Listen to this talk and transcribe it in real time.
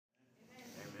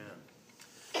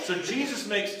So Jesus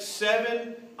makes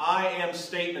 7 I am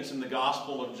statements in the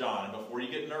Gospel of John. And before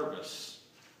you get nervous,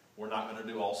 we're not going to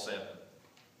do all 7.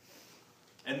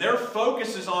 And their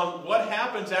focus is on what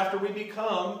happens after we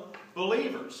become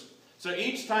believers. So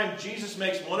each time Jesus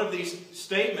makes one of these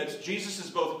statements, Jesus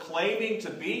is both claiming to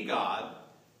be God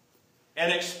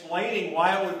and explaining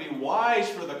why it would be wise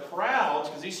for the crowds,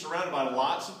 because he's surrounded by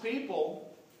lots of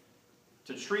people,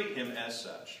 to treat him as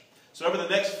such. So over the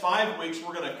next 5 weeks,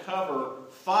 we're going to cover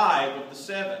 5 of the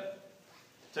 7.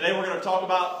 Today we're going to talk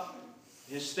about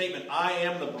his statement, I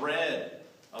am the bread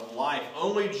of life.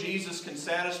 Only Jesus can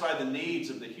satisfy the needs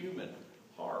of the human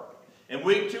heart. In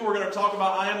week 2, we're going to talk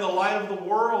about I am the light of the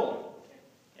world.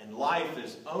 And life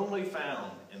is only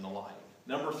found in the light.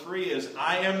 Number 3 is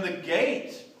I am the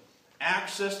gate.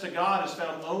 Access to God is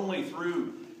found only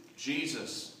through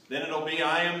Jesus. Then it'll be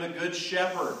I am the good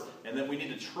shepherd. And that we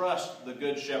need to trust the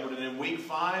good shepherd. And in week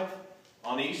 5,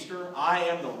 on Easter, I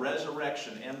am the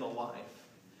resurrection and the life.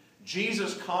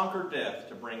 Jesus conquered death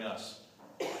to bring us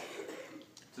life.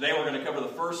 Today we're going to cover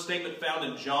the first statement found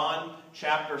in John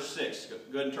chapter 6.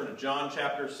 Go ahead and turn to John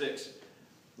chapter 6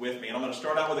 with me. And I'm going to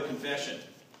start out with a confession.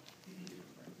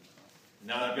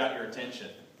 Now that I've got your attention.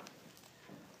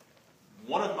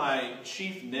 One of my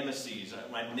chief nemesis,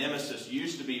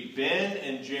 used to be Ben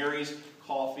and Jerry's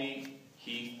Coffee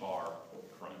Heath Bar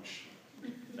Crunch.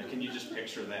 Now can you just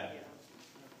picture that?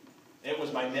 It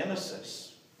was my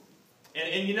nemesis.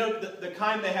 And you know, the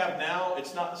kind they have now,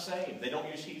 it's not the same. They don't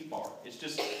use Heath Bar. It's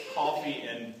just coffee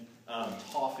and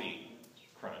toffee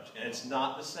crunch. And it's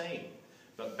not the same.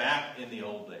 But back in the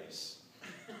old days,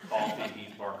 Coffee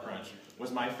Heath Bar Crunch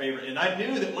was my favorite. And I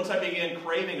knew that once I began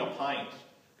craving a pint,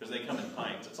 because they come in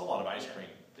pints, it's a lot of ice cream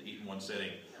to eat in one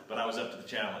sitting, but I was up to the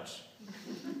challenge.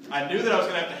 I knew that I was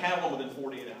going to have one within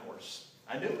 48 hours.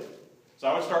 I knew it. So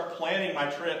I would start planning my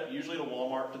trip, usually to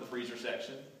Walmart, to the freezer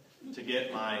section, to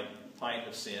get my pint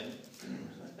of sin.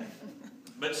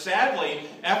 But sadly,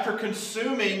 after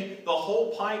consuming the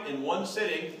whole pint in one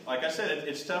sitting, like I said,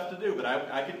 it's tough to do, but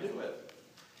I could do it.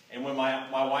 And when my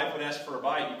wife would ask for a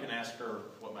bite, you can ask her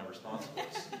what my response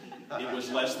was. It was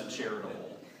less than charitable.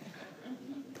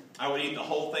 I would eat the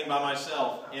whole thing by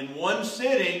myself in one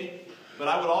sitting, but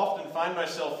I would often find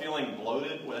myself feeling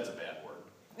bloated. Well, that's a bad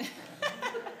word.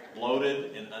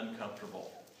 Bloated and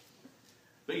uncomfortable.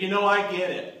 But you know, I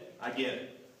get it. I get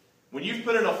it. When you've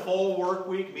put in a full work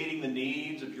week meeting the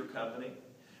needs of your company,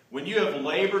 when you have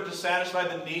labored to satisfy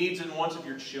the needs and wants of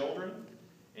your children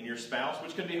and your spouse,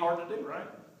 which can be hard to do, right?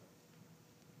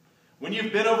 When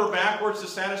you've bent over backwards to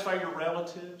satisfy your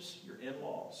relatives, your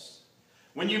in-laws.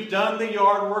 When you've done the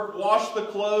yard work, washed the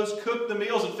clothes, cooked the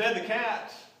meals, and fed the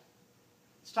cat.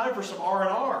 It's time for some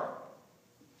R&R.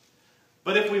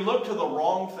 But if we look to the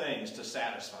wrong things to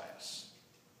satisfy us,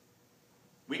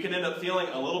 we can end up feeling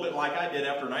a little bit like I did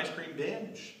after an ice cream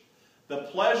binge. The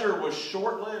pleasure was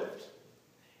short-lived.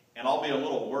 And I'll be a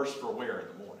little worse for wear in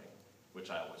the morning, which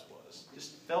I always was.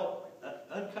 Just felt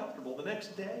uncomfortable the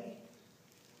next day.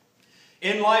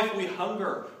 In life, we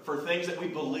hunger for things that we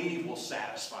believe will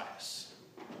satisfy us.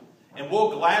 And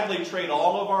we'll gladly trade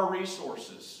all of our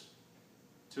resources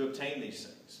to obtain these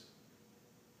things.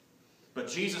 But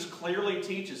Jesus clearly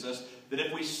teaches us that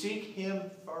if we seek Him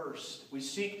first, we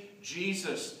seek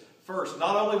Jesus first,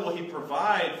 not only will He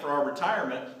provide for our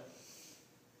retirement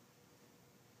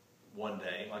one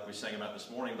day, like we sang about this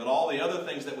morning, but all the other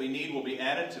things that we need will be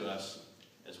added to us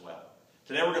as well.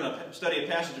 Today we're going to study a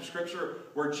passage of Scripture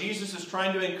where Jesus is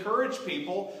trying to encourage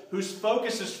people whose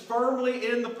focus is firmly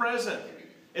in the present.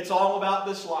 It's all about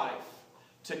this life,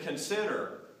 to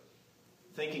consider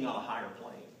thinking on a higher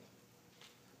plane.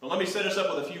 But let me set us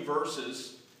up with a few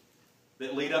verses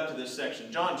that lead up to this section.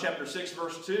 John chapter 6,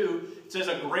 verse 2, it says,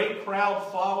 a great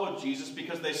crowd followed Jesus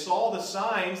because they saw the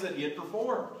signs that He had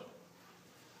performed.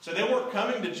 So they weren't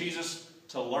coming to Jesus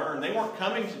to learn. They weren't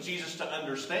coming to Jesus to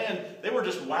understand. They were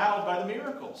just wowed by the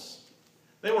miracles.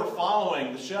 They were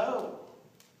following the show.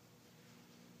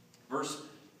 Verse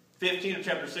 15 of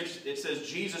chapter 6, it says,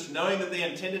 Jesus, knowing that they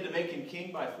intended to make Him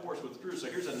king by force, withdrew. So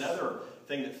here's another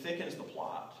thing that thickens the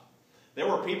plot. There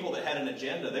were people that had an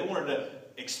agenda. They wanted to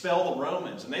expel the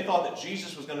Romans, and they thought that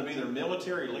Jesus was going to be their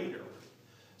military leader.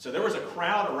 So there was a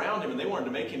crowd around Him, and they wanted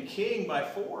to make Him king by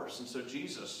force. And so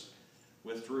Jesus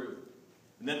withdrew.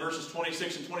 And then verses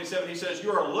 26 and 27, He says,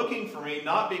 you are looking for Me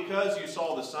not because you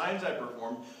saw the signs I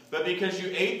performed, but because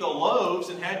you ate the loaves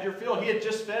and had your fill. He had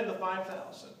just fed the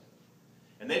 5,000.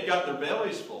 And they'd got their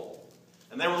bellies full.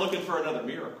 And they were looking for another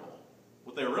miracle.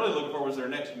 What they were really looking for was their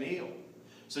next meal.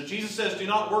 So Jesus says, do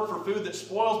not work for food that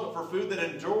spoils, but for food that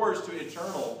endures to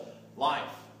eternal life.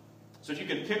 So if you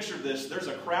can picture this, there's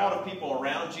a crowd of people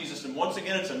around Jesus, and once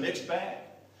again, it's a mixed bag.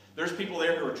 There's people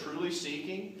there who are truly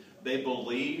seeking. They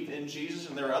believe in Jesus,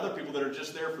 and there are other people that are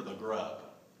just there for the grub.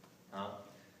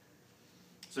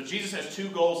 So Jesus has two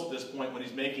goals at this point when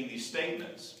he's making these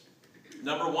statements.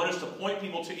 Number one is to point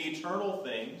people to eternal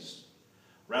things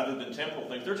rather than temporal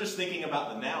things. They're just thinking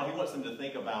about the now. He wants them to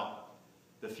think about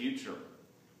the future.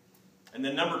 And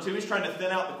then number two, he's trying to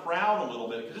thin out the crowd a little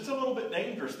bit because it's a little bit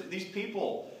dangerous. These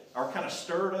people are kind of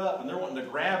stirred up and they're wanting to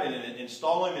grab him and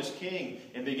install him as king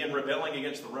and begin rebelling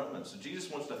against the Romans. So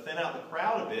Jesus wants to thin out the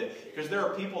crowd a bit because there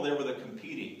are people there with a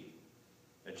competing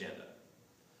agenda.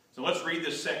 So let's read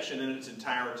this section in its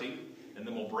entirety and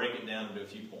then we'll break it down into a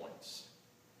few points.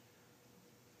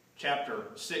 Chapter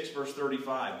 6, verse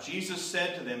 35. Jesus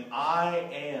said to them, I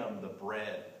am the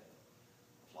bread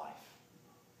of life.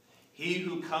 He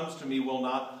who comes to me will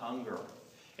not hunger,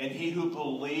 and he who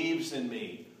believes in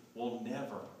me will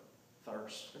never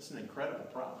thirst. That's an incredible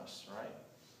promise, right?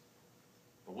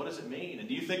 But what does it mean? And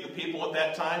do you think the people at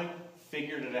that time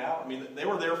figured it out? I mean, they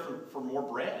were there for more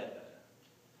bread.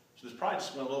 So this probably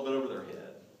just went a little bit over their head.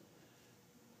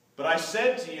 But I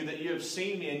said to you that you have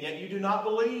seen me, and yet you do not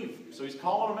believe. So he's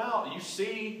calling them out. You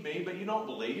see me, but you don't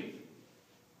believe.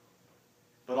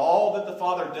 But all that the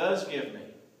Father does give me,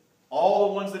 all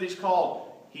the ones that he's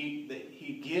called,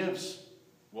 he gives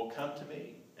will come to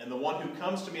me. And the one who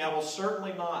comes to me I will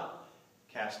certainly not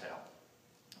cast out.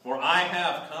 For I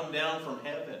have come down from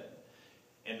heaven.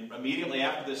 And immediately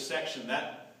after this section,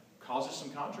 that causes some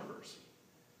controversy.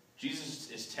 Jesus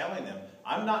is telling them,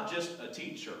 I'm not just a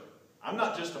teacher. I'm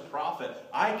not just a prophet.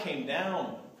 I came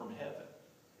down from heaven.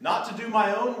 Not to do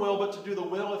my own will, but to do the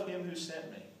will of him who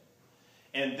sent me.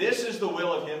 And this is the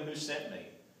will of him who sent me,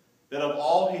 that of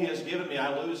all he has given me,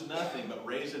 I lose nothing, but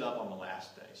raise it up on the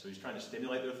last day. So he's trying to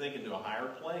stimulate their thinking to a higher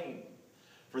plane.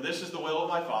 For this is the will of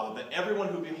my Father, that everyone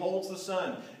who beholds the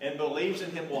Son and believes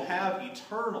in him will have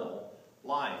eternal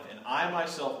life, and I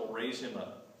myself will raise him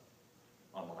up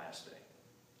on the last day.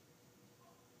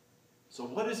 So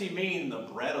what does he mean, the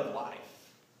bread of life?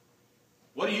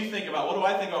 What do you think about? What do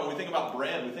I think about when we think about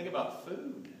bread? We think about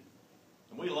food.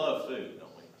 And we love food,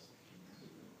 don't we?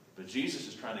 But Jesus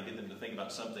is trying to get them to think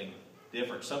about something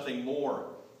different, something more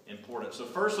important. So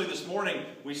firstly, this morning,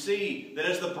 we see that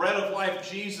as the bread of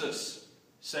life, Jesus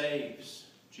saves.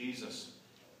 Jesus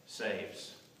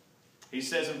saves. He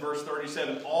says in verse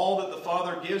 37, all that the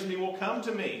Father gives me will come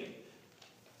to me.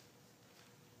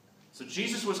 So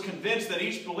Jesus was convinced that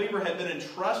each believer had been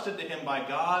entrusted to him by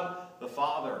God the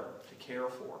Father to care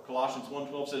for. Colossians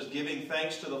 1:12 says, giving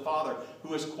thanks to the Father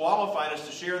who has qualified us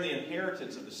to share in the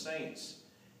inheritance of the saints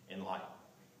in light.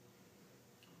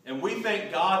 And we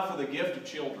thank God for the gift of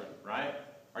children, right?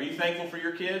 Are you thankful for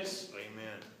your kids?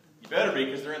 Amen. You better be,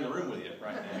 because they're in the room with you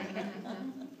right now.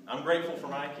 I'm grateful for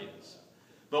my kids.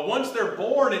 But once they're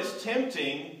born, it's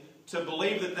tempting to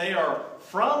believe that they are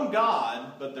from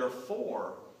God, but they're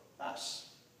for us.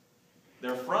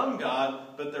 They're from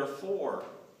God, but they're for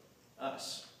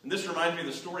us. And this reminds me of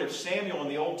the story of Samuel in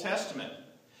the Old Testament.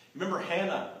 Remember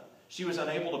Hannah? She was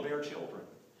unable to bear children.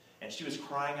 And she was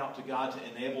crying out to God to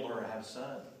enable her to have a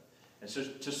son. And so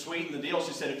to sweeten the deal,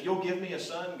 she said, if you'll give me a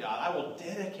son, God, I will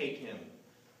dedicate him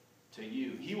to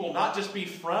you. He will not just be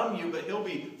from you, but he'll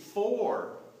be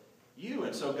for you.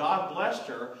 And so God blessed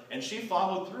her, and she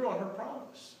followed through on her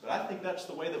promise. But I think that's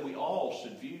the way that we all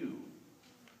should view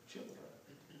children.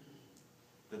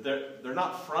 That they're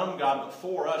not from God, but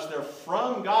for us. They're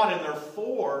from God, and they're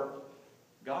for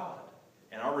God.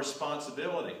 And our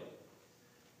responsibility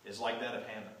is like that of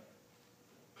Hannah.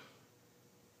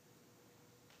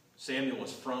 Samuel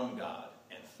was from God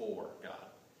and for God.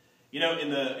 You know,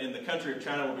 in the country of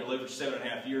China where we lived for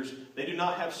 7.5 years, they do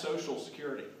not have Social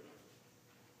Security.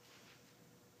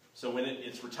 So when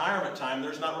it's retirement time,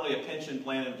 there's not really a pension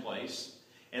plan in place.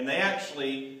 And they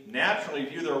actually naturally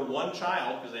view their one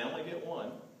child, because they only get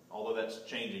one, although that's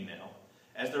changing now,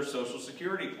 as their Social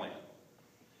Security plan.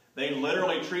 They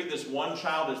literally treat this one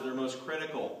child as their most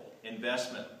critical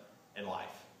investment in life.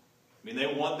 I mean,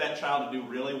 they want that child to do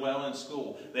really well in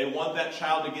school. They want that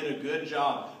child to get a good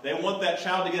job. They want that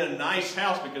child to get a nice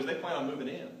house because they plan on moving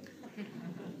in.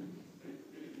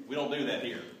 We don't do that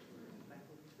here.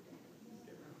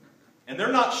 And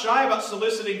they're not shy about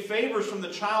soliciting favors from the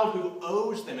child who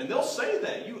owes them. And they'll say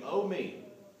that. You owe me.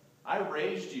 I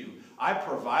raised you. I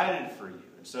provided for you.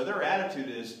 And so their attitude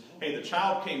is, hey, the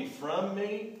child came from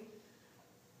me,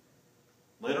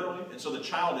 literally, and so the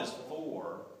child is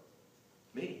for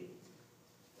me.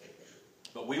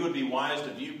 But we would be wise to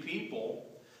view people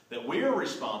that we are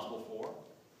responsible for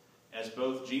as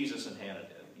both Jesus and Hannah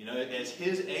did. You know, as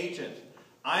his agent,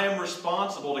 I am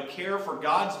responsible to care for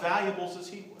God's valuables as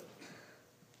He would.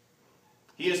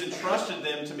 He has entrusted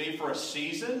them to me for a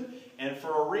season and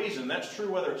for a reason. That's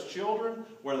true whether it's children,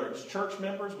 whether it's church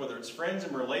members, whether it's friends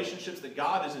and relationships, that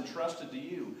God has entrusted to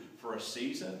you for a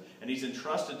season, and He's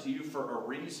entrusted to you for a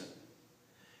reason.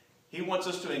 He wants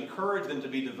us to encourage them to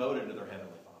be devoted to their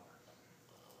Heavenly Father.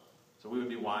 So we would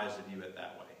be wise to view it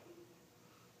that way.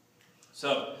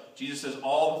 So, Jesus says,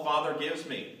 all the Father gives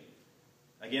me.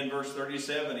 Again, verse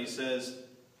 37, He says,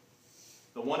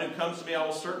 the one who comes to me I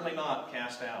will certainly not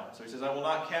cast out. So He says, I will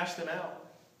not cast them out.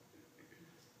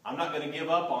 I'm not going to give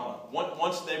up on them.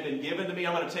 Once they've been given to me,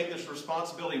 I'm going to take this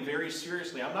responsibility very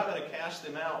seriously. I'm not going to cast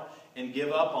them out and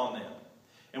give up on them.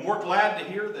 And we're glad to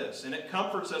hear this, and it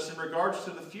comforts us in regards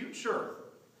to the future.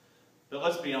 But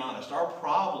let's be honest, our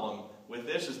problem with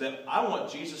this is that I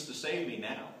want Jesus to save me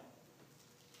now.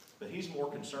 But He's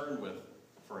more concerned with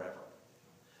forever.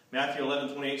 Matthew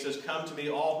 11:28 says, come to me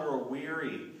all who are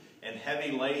weary and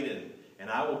heavy laden, and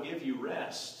I will give you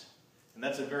rest. And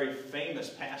that's a very famous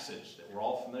passage that we're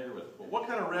all familiar with. But what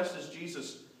kind of rest is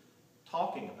Jesus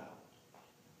talking about?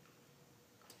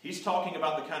 He's talking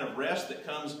about the kind of rest that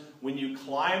comes when you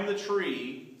climb the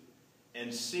tree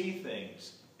and see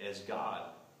things as God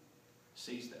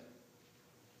sees them.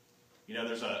 You know,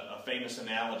 there's a famous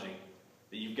analogy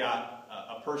that you've got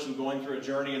a person going through a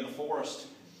journey in the forest,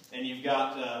 and you've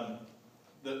got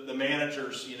the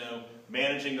managers,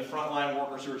 managing the frontline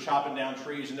workers who are chopping down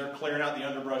trees, and they're clearing out the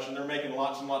underbrush, and they're making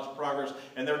lots and lots of progress,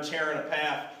 and they're tearing a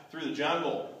path through the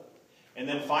jungle. And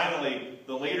then finally,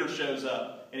 the leader shows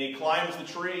up, and he climbs the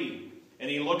tree, and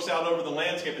he looks out over the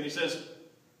landscape, and he says,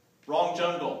 wrong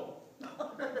jungle.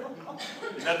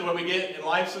 Is that the way we get in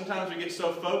life sometimes? We get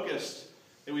so focused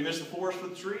that we miss the forest for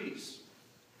the trees.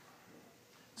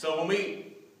 So when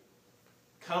we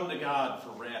come to God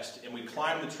for rest, and we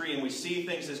climb the tree, and we see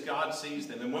things as God sees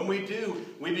them, and when we do,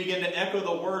 we begin to echo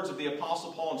the words of the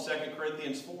Apostle Paul in 2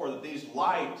 Corinthians 4, that these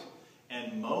light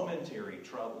and momentary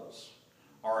troubles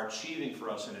are achieving for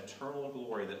us an eternal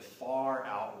glory that far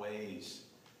outweighs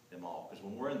them all. Because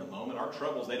when we're in the moment, our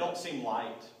troubles, they don't seem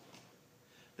light.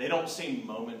 They don't seem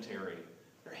momentary.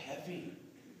 They're heavy.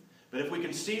 But if we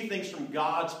can see things from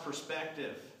God's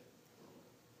perspective,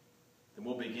 then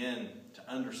we'll begin to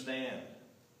understand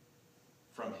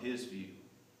from His view.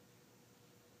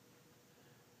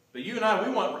 But you and I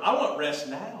want rest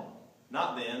now,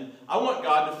 not then. I want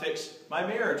God to fix my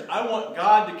marriage. I want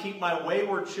God to keep my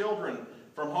wayward children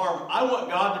from harm. I want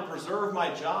God to preserve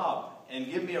my job and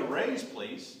give me a raise,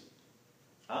 please.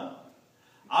 Huh?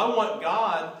 I want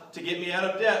God to get me out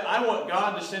of debt. I want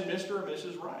God to send Mr. or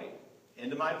Mrs. Right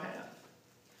into my path.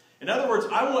 In other words,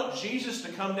 I want Jesus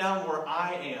to come down where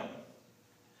I am.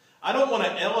 I don't want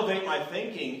to elevate my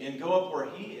thinking and go up where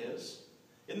He is.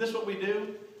 Isn't this what we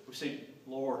do? We say,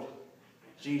 Lord,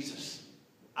 Jesus,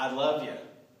 I love you.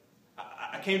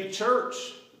 I came to church.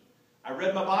 I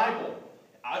read my Bible.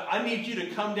 I need you to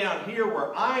come down here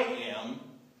where I am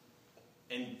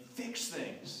and fix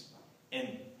things and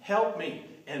help me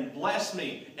and bless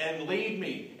me and lead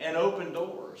me and open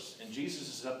doors. And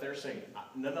Jesus is up there saying,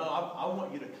 no, I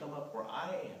want you to come up where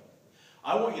I am.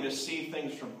 I want you to see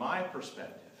things from my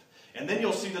perspective. And then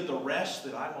you'll see that the rest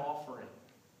that I'm offering,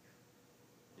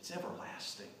 it's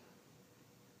everlasting.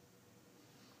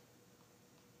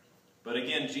 But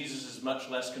again, Jesus is much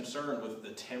less concerned with the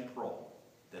temporal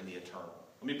than the eternal.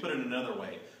 Let me put it another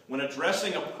way. When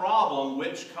addressing a problem,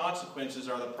 which consequences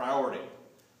are the priority?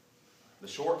 The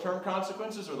short-term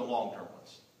consequences or the long-term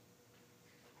ones?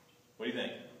 What do you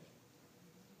think?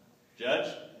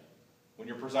 Judge, when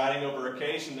you're presiding over a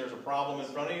case and there's a problem in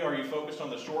front of you, are you focused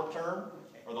on the short-term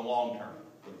or the long-term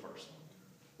for the person?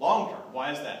 Long-term.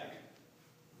 Why is that?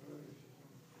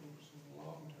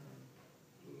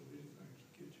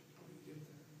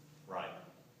 Right.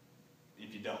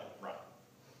 If you don't, right.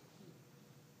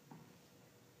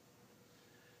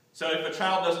 So if a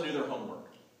child doesn't do their homework,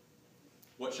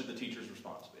 what should the teacher's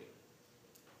response be?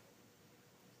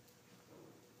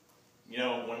 You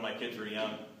know, when my kids were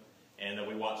young, and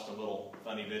we watched a little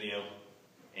funny video,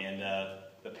 and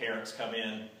the parents come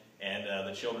in, and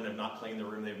the children have not cleaned the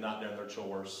room, they've not done their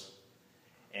chores,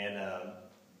 and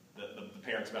the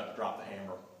parent's about to drop the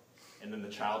hammer, and then the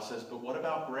child says, but what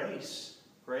about Grace?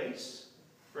 Grace?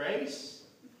 Grace?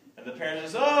 And the parent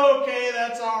says, oh, okay,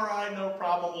 that's all right, no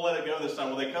problem, we'll let it go this time.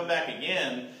 Well, they come back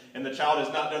again, and the child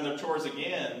has not done their chores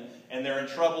again, and they're in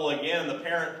trouble again, and the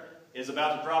parent is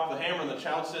about to drop the hammer, and the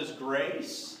child says,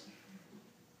 Grace?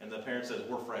 And the parent says,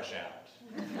 we're fresh out.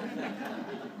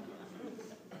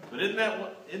 But isn't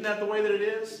that the way that it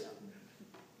is?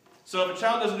 So if a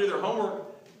child doesn't do their homework,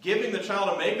 giving the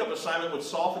child a makeup assignment would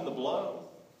soften the blow.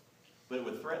 but it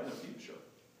would threaten the future.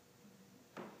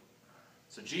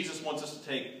 So Jesus wants us to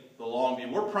take the long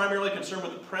view. We're primarily concerned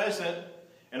with the present,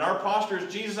 and our posture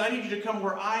is, Jesus, I need you to come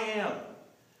where I am.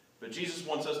 But Jesus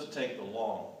wants us to take the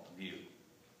long view.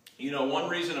 You know, one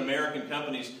reason American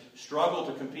companies struggle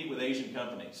to compete with Asian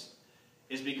companies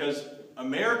is because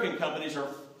American companies are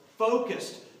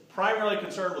focused, primarily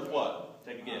concerned with what?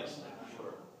 Take a guess.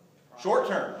 Short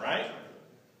term, right?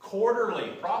 Quarterly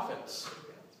profits.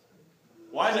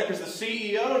 Why is that? Because the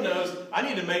CEO knows, I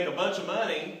need to make a bunch of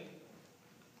money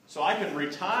so I can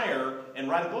retire and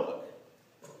write a book.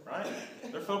 Right?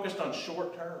 They're focused on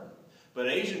short term. But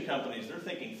Asian companies, they're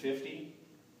thinking 50,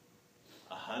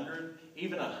 100,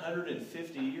 even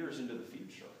 150 years into the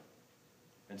future.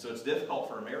 And so it's difficult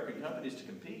for American companies to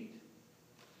compete.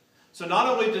 So not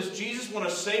only does Jesus want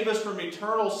to save us from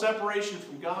eternal separation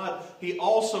from God, He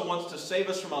also wants to save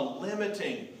us from a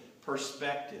limiting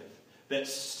perspective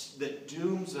that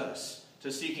dooms us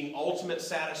to seeking ultimate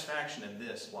satisfaction in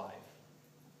this life.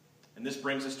 And this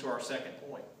brings us to our second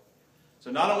point.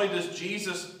 So not only does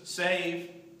Jesus save,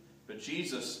 but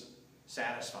Jesus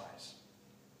satisfies.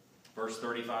 Verse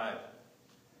 35.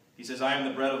 He says, I am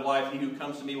the bread of life. He who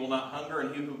comes to me will not hunger,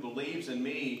 and he who believes in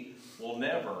me will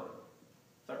never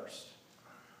thirst.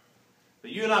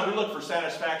 But you and I, we look for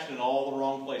satisfaction in all the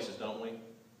wrong places, don't we?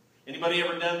 Anybody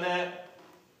ever done that?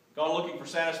 Gone looking for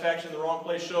satisfaction in the wrong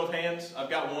place? Show of hands. I've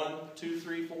got 1, 2,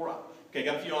 3, 4. Okay,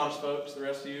 got a few honest folks. The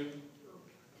rest of you,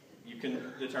 you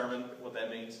can determine what that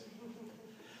means.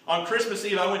 On Christmas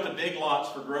Eve, I went to Big Lots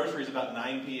for groceries about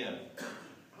 9 p.m.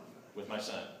 with my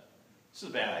son. This is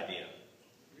a bad idea.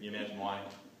 Can you imagine why?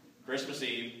 Christmas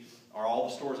Eve, are all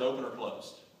the stores open or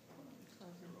closed?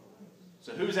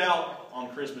 So who's out on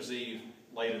Christmas Eve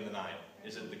late in the night?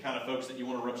 Is it the kind of folks that you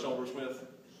want to rub shoulders with?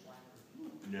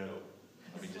 No.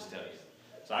 Let me just tell you.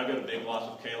 So I go to Big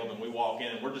Lots with Caleb, and we walk in,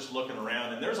 and we're just looking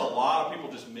around, and there's a lot of people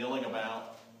just milling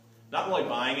about, not really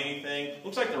buying anything.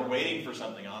 Looks like they're waiting for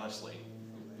something, honestly.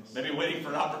 Maybe waiting for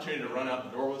an opportunity to run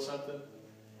out the door with something.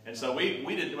 And so we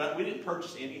didn't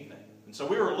purchase anything. And so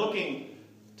we were looking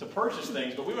to purchase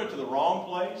things, but we went to the wrong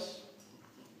place,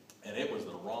 and it was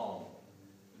the wrong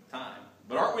time.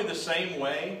 But aren't we the same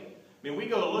way? I mean, we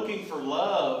go looking for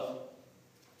love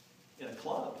in a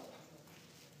club.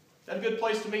 Is that a good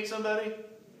place to meet somebody?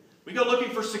 We go looking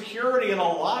for security in a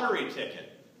lottery ticket.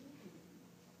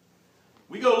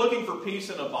 We go looking for peace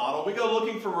in a bottle. We go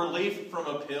looking for relief from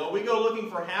a pill. We go looking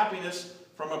for happiness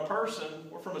from a person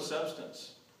or from a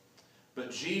substance.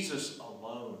 But Jesus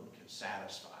alone can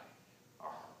satisfy our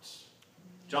hearts.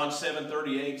 John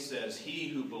 7:38 says, He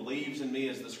who believes in me,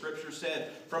 as the Scripture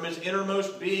said, from his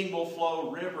innermost being will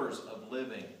flow rivers of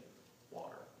living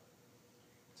water.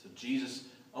 So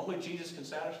only Jesus can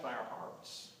satisfy our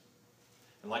hearts.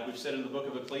 And like we've said in the book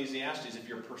of Ecclesiastes, if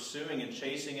you're pursuing and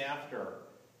chasing after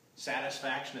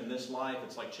satisfaction in this life,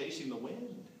 it's like chasing the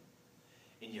wind.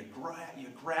 And you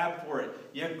grab for it,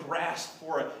 you grasp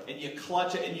for it, and you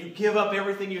clutch it, and you give up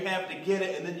everything you have to get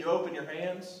it, and then you open your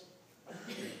hands.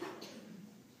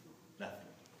 Nothing.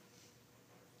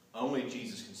 Only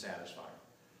Jesus can satisfy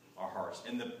our hearts.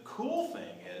 And the cool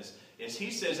thing is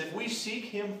He says if we seek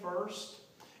Him first,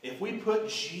 if we put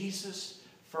Jesus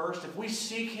first, if we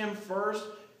seek Him first,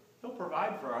 He'll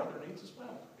provide for our other needs as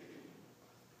well.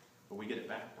 But we get it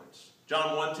backwards.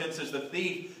 John 1:10 says, the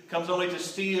thief comes only to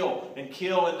steal and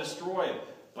kill and destroy.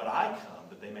 But I come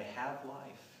that they may have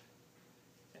life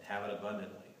and have it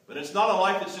abundantly. But it's not a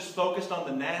life that's just focused on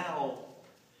the now.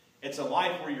 It's a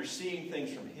life where you're seeing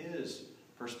things from His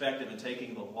perspective and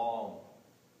taking the long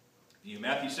view.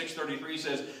 Matthew 6:33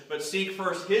 says, but seek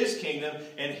first His kingdom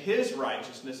and His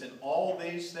righteousness, and all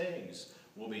these things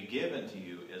will be given to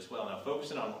you as well. Now,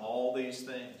 focusing on all these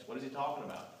things. What is He talking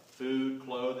about? Food,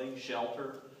 clothing,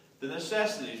 shelter, the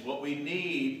necessities, what we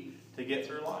need to get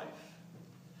through life.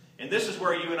 And this is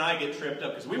where you and I get tripped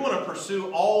up, because we want to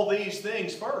pursue all these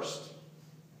things first.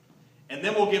 And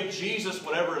then we'll give Jesus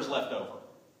whatever is left over.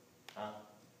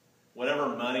 Whatever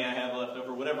money I have left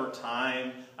over, whatever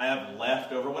time I have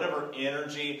left over, whatever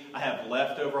energy I have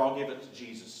left over, I'll give it to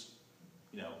Jesus.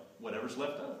 Whatever's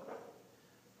left over.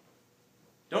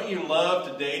 Don't you love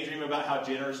to daydream about how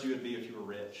generous you would be if you were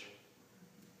rich?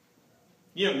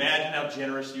 Can you imagine how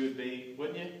generous you would be,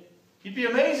 wouldn't you? You'd be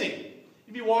amazing.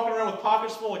 You'd be walking around with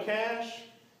pockets full of cash.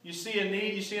 You see a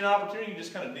need, you see an opportunity, you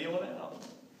just kind of deal it out.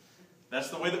 That's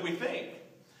the way that we think.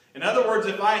 In other words,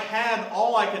 if I had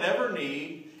all I could ever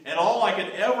need and all I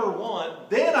could ever want,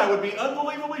 then I would be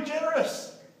unbelievably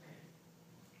generous.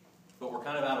 But we're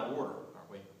kind of out of order, aren't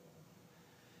we?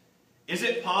 Is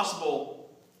it possible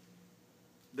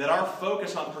that our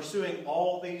focus on pursuing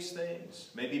all these things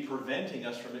may be preventing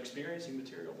us from experiencing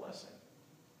material blessing.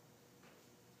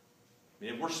 I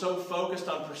mean, if we're so focused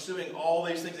on pursuing all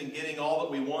these things and getting all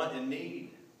that we want and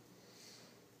need,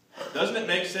 doesn't it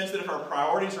make sense that if our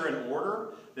priorities are in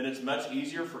order, then it's much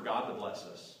easier for God to bless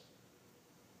us?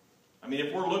 I mean,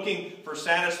 if we're looking for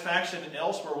satisfaction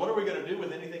elsewhere, what are we going to do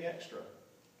with anything extra?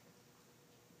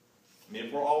 I mean,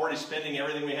 if we're already spending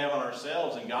everything we have on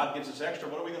ourselves and God gives us extra,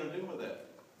 what are we going to do with it?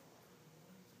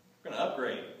 We're going to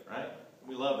upgrade, right?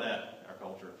 We love that in our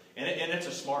culture. And it's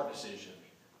a smart decision.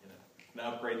 Going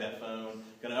to upgrade that phone,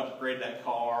 going to upgrade that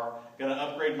car, going to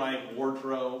upgrade my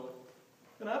wardrobe.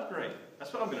 Going to upgrade.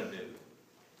 That's what I'm going to do.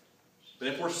 But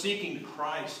if we're seeking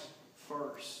Christ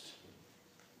first,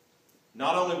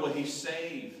 not only will He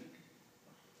save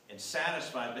and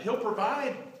satisfy, but He'll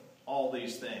provide all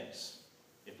these things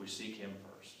if we seek Him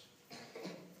first.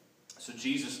 So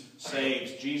Jesus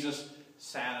saves, Jesus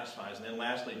satisfies, and then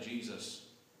lastly, Jesus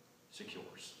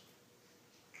secures.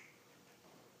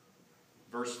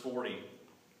 Verse 40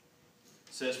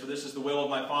 says, "For this is the will of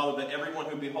my Father, that everyone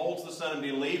who beholds the Son and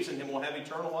believes in Him will have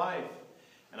eternal life,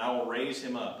 and I will raise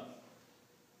him up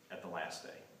at the last day."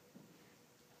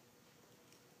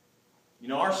 You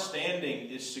know, our standing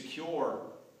is secure.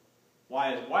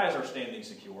 Why is our standing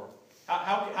secure?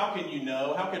 How can you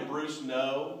know? How can Bruce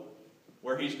know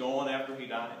where he's going after he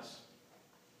dies?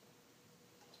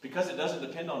 It's because it doesn't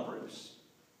depend on Bruce.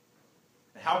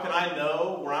 How can I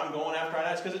know where I'm going after I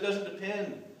die? It's because it doesn't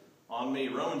depend on me.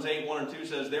 Romans 8:1-2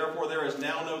 says, "Therefore there is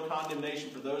now no condemnation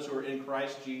for those who are in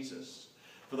Christ Jesus.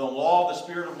 For the law of the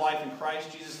Spirit of life in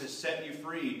Christ Jesus has set you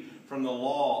free from the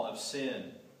law of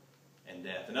sin and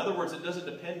death." In other words, it doesn't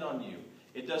depend on you.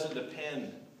 It doesn't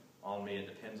depend on me. It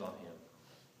depends on Him.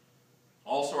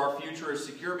 Also, our future is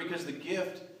secure because the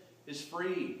gift is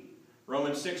free.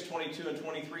 Romans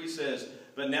 6:22-23 says,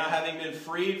 "But now having been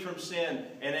freed from sin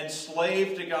and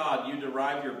enslaved to God, you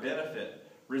derive your benefit,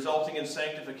 resulting in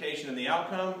sanctification, and the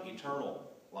outcome, eternal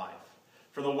life.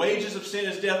 For the wages of sin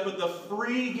is death, but the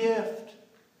free gift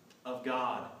of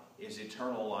God is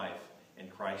eternal life in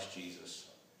Christ Jesus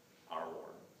our Lord."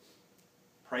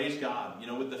 Praise God. You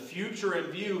know, with the future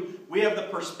in view, we have the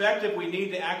perspective we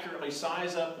need to accurately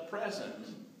size up the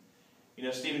present. You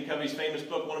know, Stephen Covey's famous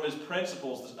book, one of his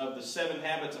principles of the 7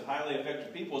 habits of highly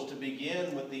effective people is to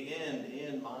begin with the end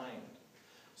in mind.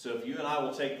 So if you and I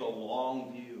will take the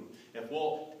long view, if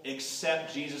we'll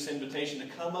accept Jesus' invitation to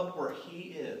come up where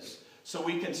He is, so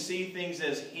we can see things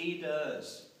as He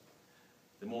does,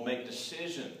 then we'll make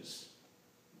decisions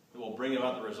that will bring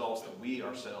about the results that we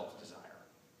ourselves desire.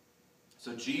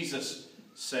 So Jesus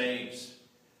saves,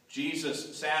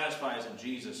 Jesus satisfies, and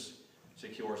Jesus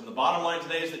secures. And the bottom line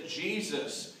today is that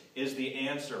Jesus is the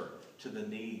answer to the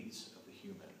needs of the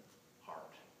human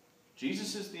heart.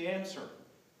 Jesus is the answer.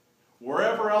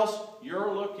 Wherever else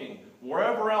you're looking,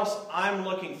 wherever else I'm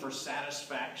looking for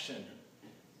satisfaction, I'm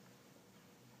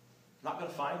not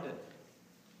going to find it.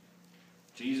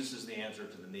 Jesus is the answer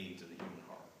to the needs of the human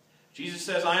heart. Jesus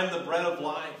says, "I am the bread of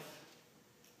life."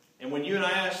 And when you and I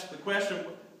ask the question,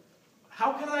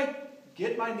 how can I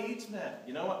get my needs met?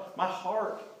 You know what? My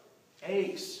heart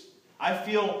aches. I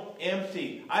feel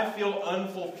empty. I feel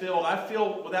unfulfilled. I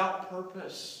feel without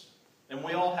purpose. And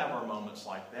we all have our moments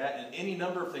like that. And any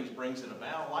number of things brings it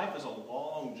about. Life is a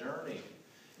long journey.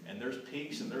 And there's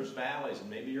peaks and there's valleys.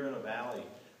 And maybe you're in a valley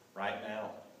right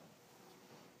now.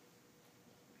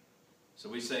 So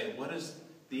we say, what is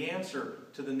the answer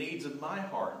to the needs of my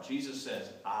heart? Jesus says,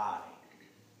 I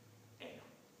am.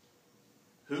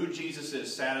 Who Jesus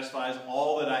is satisfies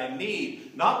all that I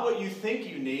need. Not what you think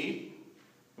you need.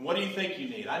 And what do you think you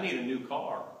need? I need a new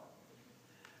car.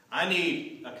 I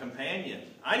need a companion.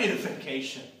 I need a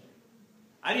vacation.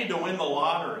 I need to win the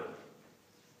lottery.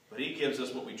 But He gives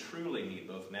us what we truly need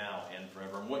both now and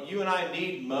forever. And what you and I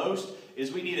need most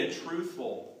is we need a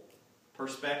truthful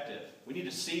perspective. We need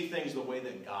to see things the way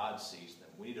that God sees them.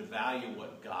 We need to value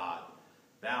what God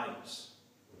values.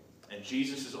 And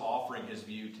Jesus is offering His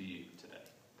view to you today.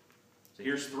 So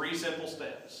here's 3 simple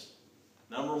steps.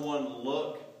 Number 1,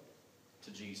 look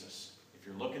to Jesus. If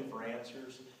you're looking for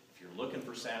answers, if you're looking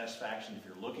for satisfaction, if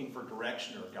you're looking for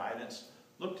direction or guidance,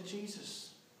 look to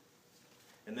Jesus.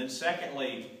 And then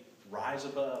secondly, rise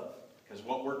above. Because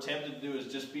what we're tempted to do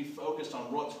is just be focused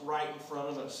on what's right in front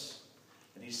of us.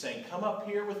 And He's saying, come up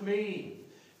here with me.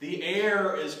 The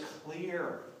air is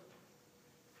clear.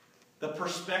 The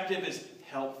perspective is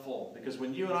helpful. Because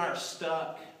when you and I are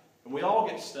stuck, and we all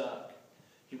get stuck,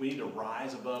 we need to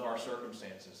rise above our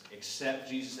circumstances, accept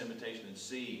Jesus' invitation, and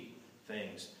see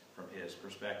things from his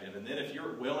perspective. And then if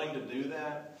you're willing to do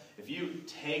that, if you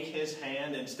take his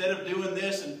hand, instead of doing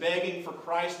this and begging for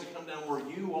Christ to come down where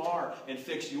you are and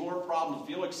fix your problems, if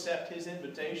you'll accept his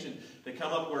invitation to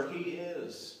come up where he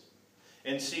is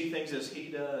and see things as he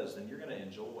does, then you're going to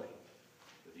enjoy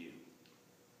the view.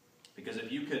 Because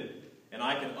if you could, and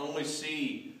I can only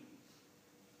see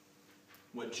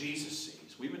what Jesus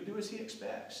sees, we would do as he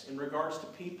expects in regards to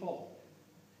people,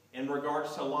 in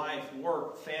regards to life,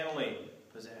 work, family,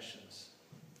 possessions.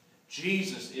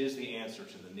 Jesus is the answer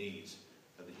to the needs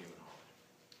of the human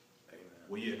heart. Amen.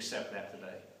 Will you accept that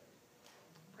today?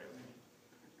 Pray with me.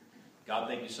 God,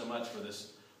 thank you so much for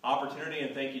this opportunity,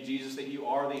 and thank you, Jesus, that you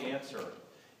are the answer.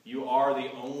 You are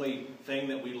the only thing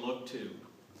that we look to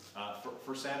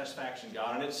for satisfaction,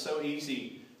 God. And it's so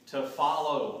easy to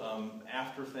follow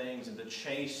after things and to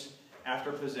chase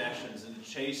after possessions and to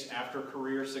chase after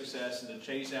career success and to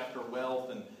chase after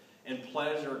wealth and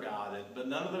pleasure, God. But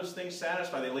none of those things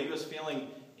satisfy. They leave us feeling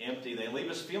empty. They leave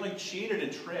us feeling cheated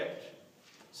and tricked.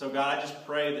 So God, I just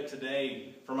pray that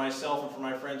today, for myself and for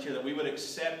my friends here, that we would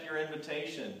accept your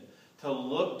invitation to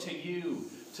look to you,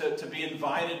 to be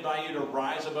invited by you to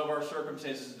rise above our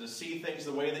circumstances, to see things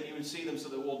the way that you would see them so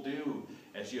that we'll do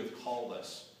as you have called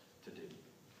us to do.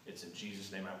 It's in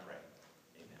Jesus' name I pray.